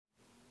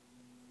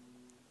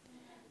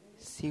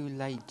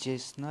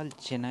Civilizational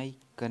Chennai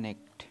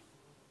Connect.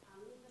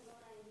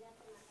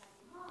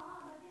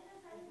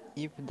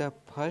 If the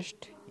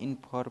first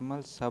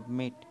informal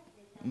summit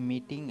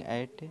meeting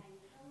at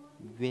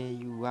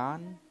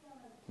Yuan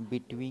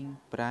between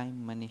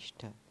Prime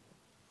Minister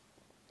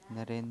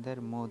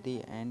Narendra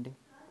Modi and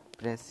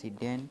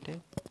President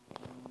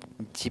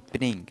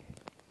Jinping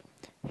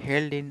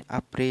held in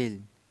April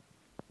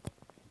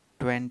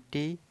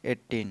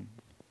 2018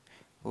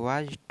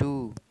 was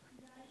to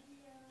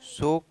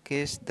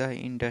showcase the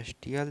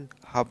industrial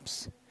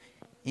hubs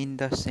in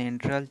the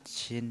central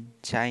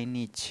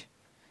Chinese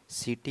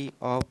city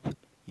of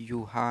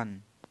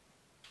Wuhan.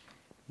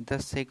 The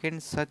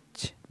second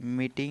such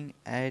meeting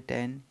at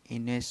an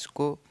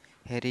UNESCO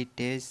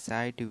heritage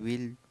site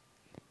will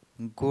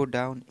go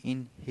down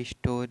in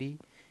history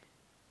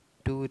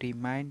to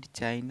remind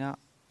China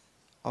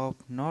of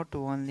not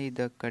only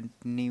the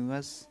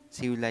continuous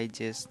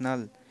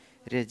civilizational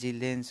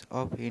resilience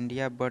of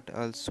India but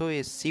also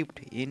a shift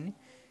in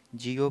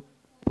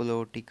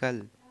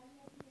geopolitical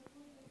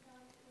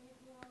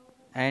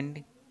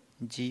and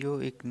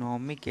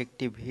geo-economic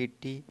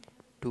activity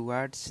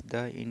towards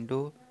the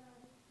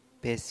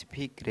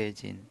Indo-Pacific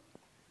region.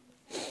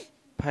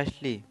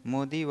 Firstly,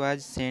 Modi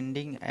was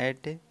sending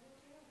at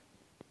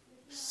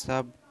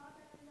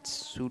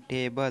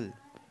suitable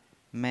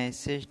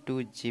message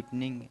to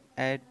Jinping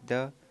at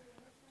the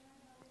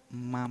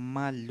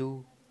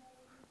Mamallapuram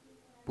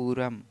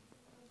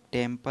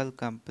temple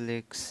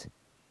complex.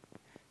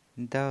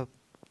 The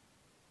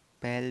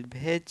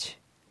Palvage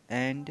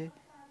and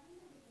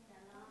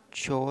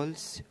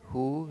Chols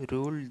who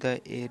ruled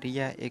the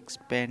area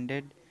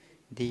expanded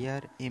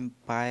their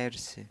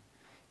empires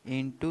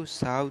into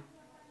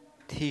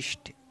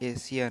Southeast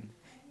Asian,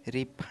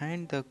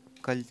 refined the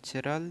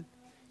cultural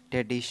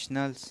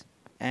traditions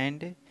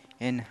and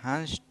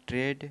enhanced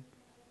trade.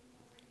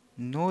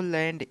 No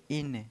land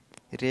in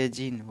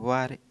region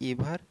were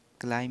ever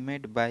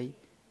claimed by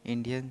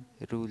Indian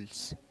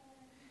rules.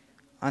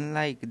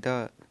 Unlike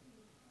the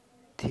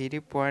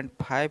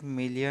 3.5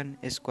 million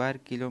square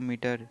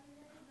kilometer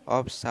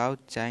of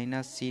South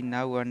China Sea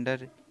now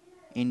under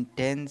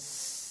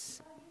intense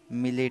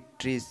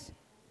militaries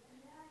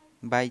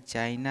by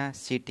China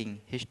citing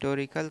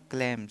historical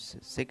claims.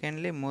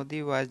 Secondly,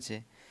 Modi was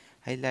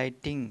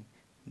highlighting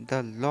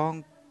the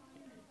long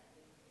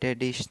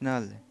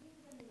traditional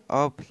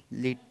of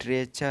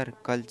literature,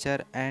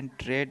 culture and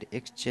trade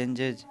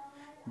exchanges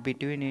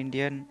between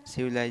Indian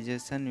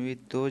civilization with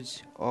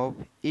those of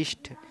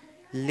East,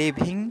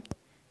 living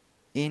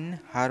in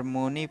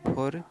harmony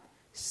for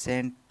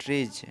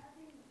centuries.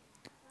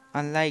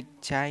 Unlike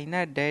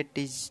China that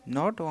is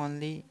not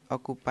only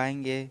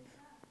occupying a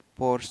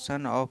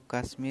portion of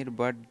Kashmir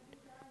but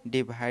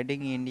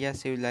dividing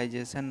India's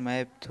civilization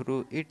map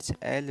through its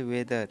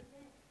all-weather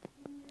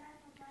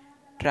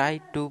try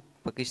to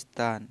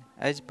Pakistan.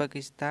 As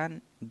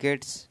Pakistan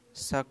gets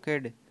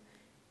sucked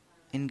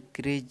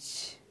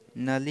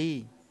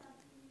increasingly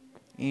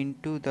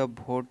into the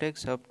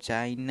vortex of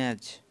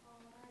China's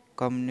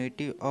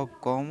community of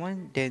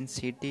common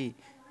density,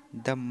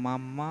 the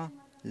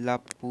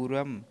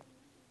Mamallapuram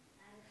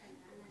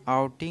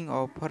outing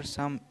offers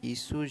some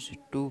issues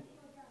to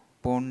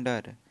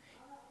ponder.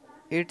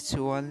 It's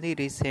only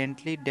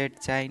recently that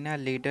China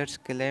leaders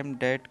claim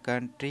that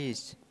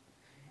countries'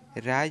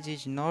 rise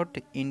is not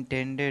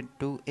intended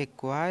to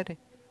acquire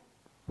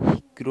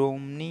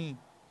hegemony,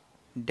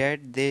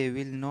 that they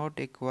will not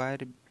acquire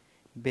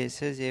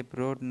bases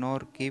abroad nor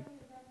keep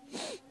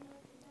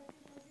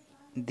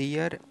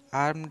their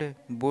armed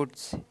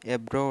boots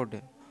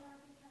abroad.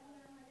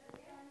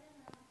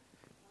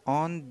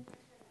 On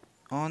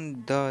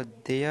the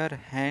their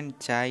hand,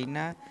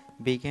 China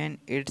began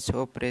its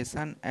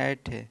operation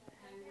at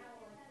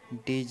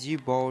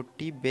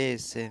Djibouti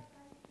base,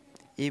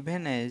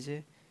 even as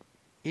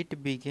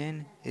it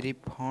began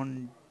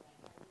refounding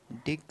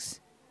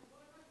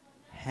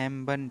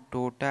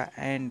Hambantota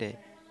and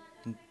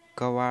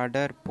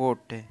Gwadar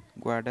Port.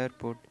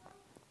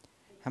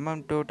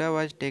 Hambantota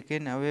was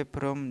taken away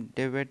from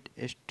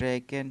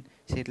David-stricken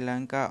Sri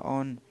Lanka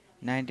on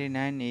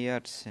 99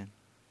 years.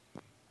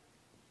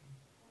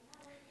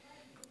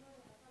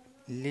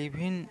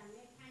 Living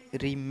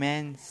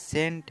remains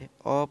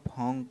of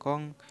Hong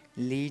Kong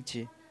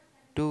leased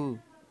to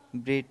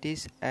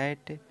British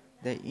at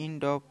the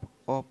end of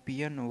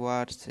Opium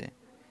Wars.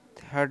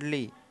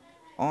 Thirdly,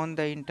 on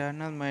the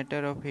internal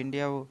matter of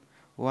India,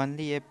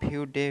 only a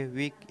few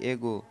weeks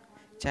ago,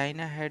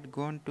 China had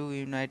gone to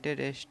United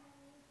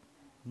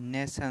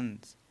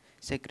Nations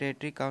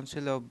Security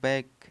Council of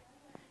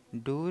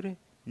backdoor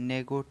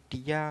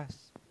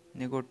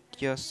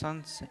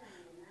negotiations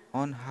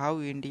on how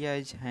India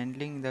is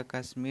handling the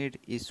Kashmir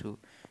issue.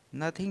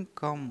 Nothing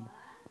come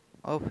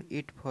of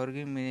it.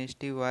 Foreign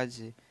Ministry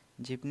was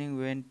Jinping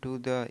went to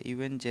the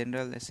UN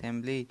General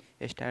Assembly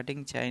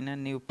starting China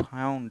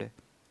newfound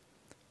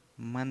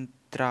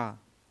mantra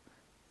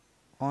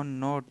on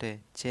not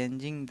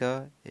changing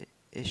the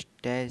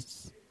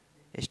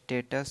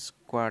status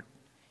quo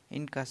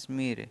in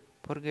Kashmir,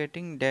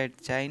 forgetting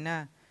that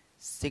China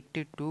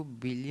 62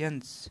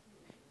 billions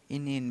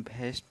in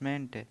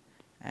investment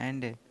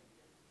and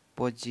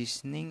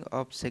positioning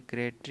of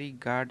security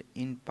guard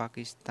in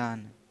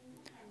Pakistan,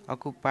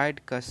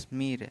 occupied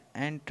Kashmir,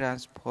 and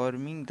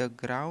transforming the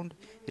ground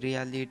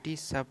reality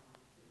substantial.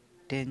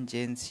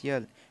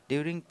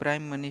 During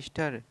Prime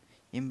Minister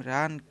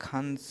Imran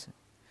Khan's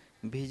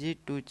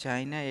visit to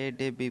China a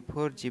day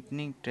before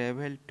jeepney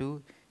travel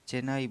to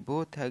Chennai,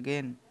 both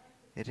again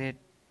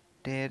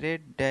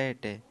reiterated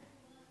that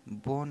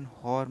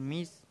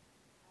Bonhomie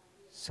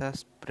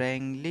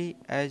supremely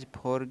as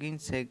Foreign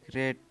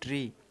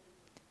Secretary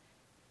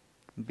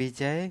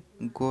Vijay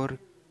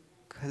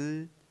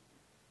Gokhale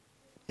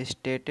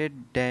stated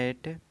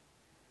that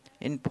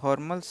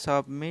informal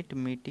summit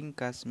meeting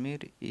Kashmir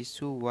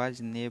issue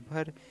was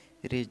never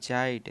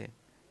raised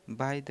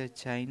by the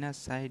China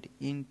side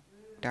in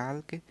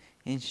talk.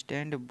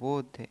 Instead,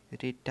 both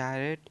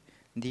reiterated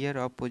their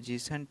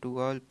opposition to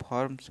all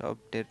forms of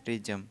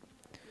terrorism.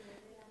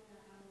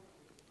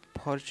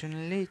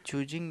 Fortunately,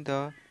 choosing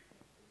the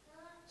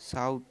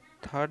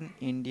southern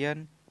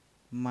Indian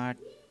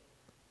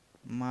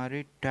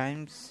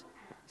maritime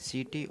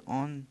city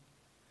on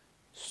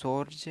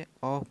shores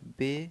of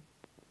Bay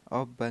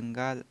of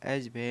Bengal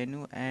as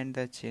venue and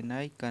the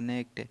Chennai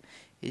Connect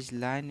is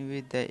line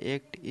with the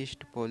Act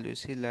East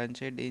policy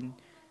launched in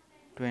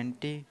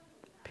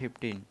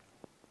 2015.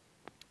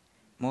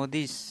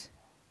 Modi's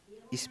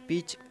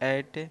speech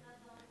at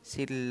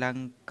Sri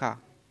Lanka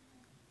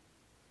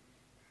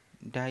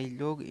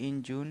dialogue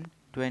in June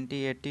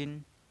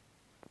 2018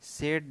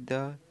 set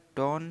the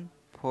tone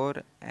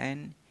for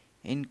an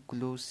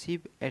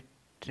inclusive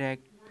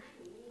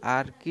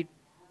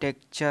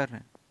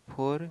architecture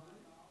for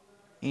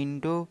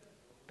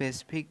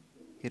Indo-Pacific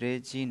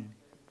region,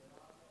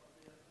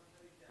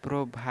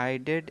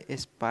 provided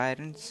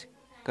aspiring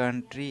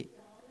countries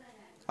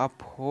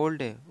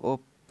uphold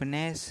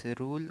openness,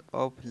 rule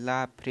of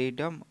law,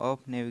 freedom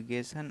of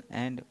navigation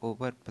and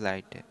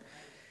overflight.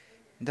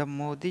 The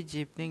Modi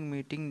Jeepney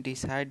meeting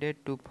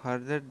decided to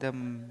further the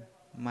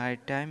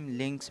maritime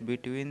links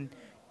between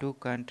two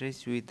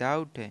countries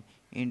without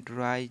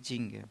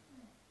introducing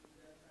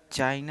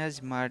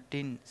China's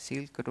Maritime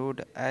Silk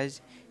Road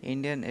as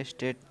Indian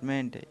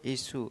statement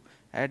issue.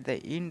 At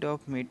the end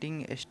of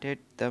meeting, state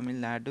Tamil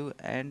Nadu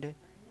and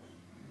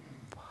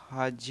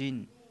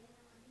Hajin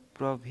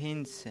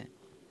province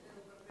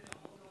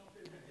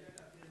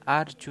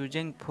are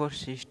choosing for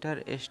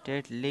sister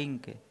state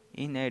link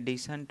in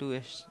addition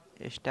to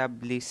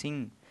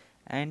establishing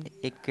an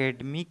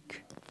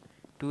academic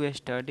to a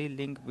study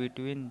link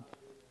between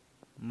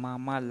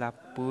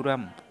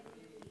Mamallapuram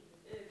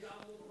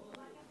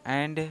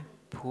and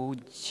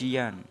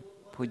Fujian.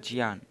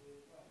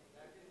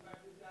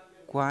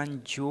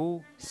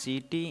 Guangzhou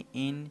city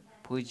in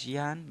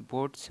Fujian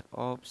boasts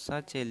of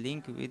such a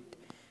link with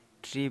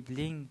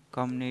traveling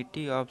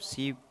community of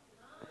seafarers.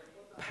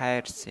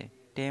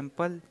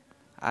 Temple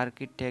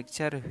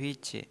architecture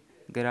which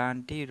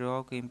guarantee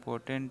rock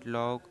important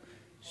log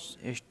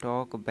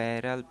stock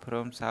barrel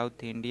from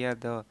South India.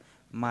 The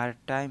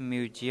Maritime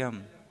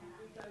Museum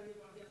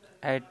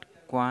at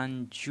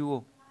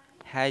Guangzhou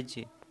has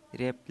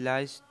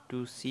replicas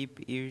to ship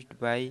used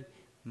by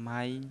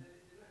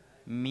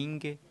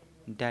Ming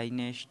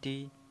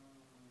dynasty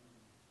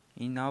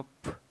of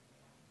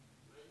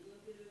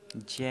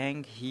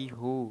Zhang He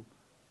who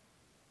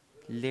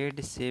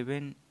led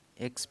 7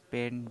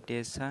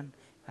 expeditions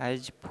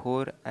as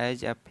far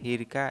as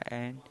Africa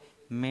and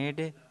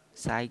made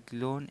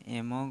Cyclone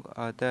among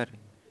other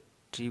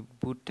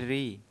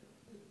tributary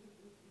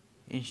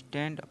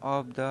instead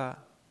of the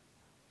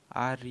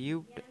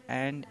rude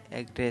and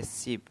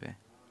aggressive.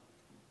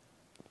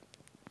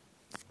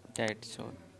 That's all.